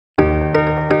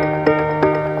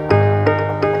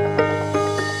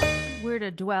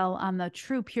to dwell on the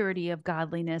true purity of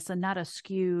godliness and not a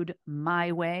skewed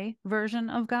my way version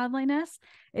of godliness.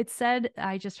 It said,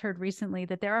 I just heard recently,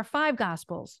 that there are 5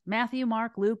 gospels: Matthew,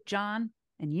 Mark, Luke, John,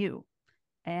 and you.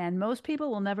 And most people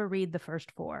will never read the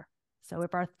first 4. So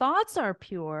if our thoughts are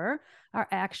pure, our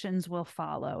actions will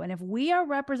follow. And if we are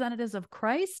representatives of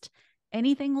Christ,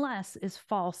 anything less is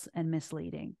false and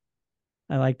misleading.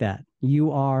 I like that.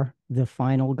 You are the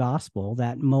final gospel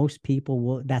that most people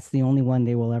will, that's the only one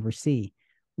they will ever see.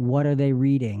 What are they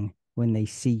reading when they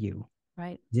see you?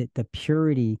 Right. Is it the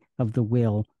purity of the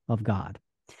will of God?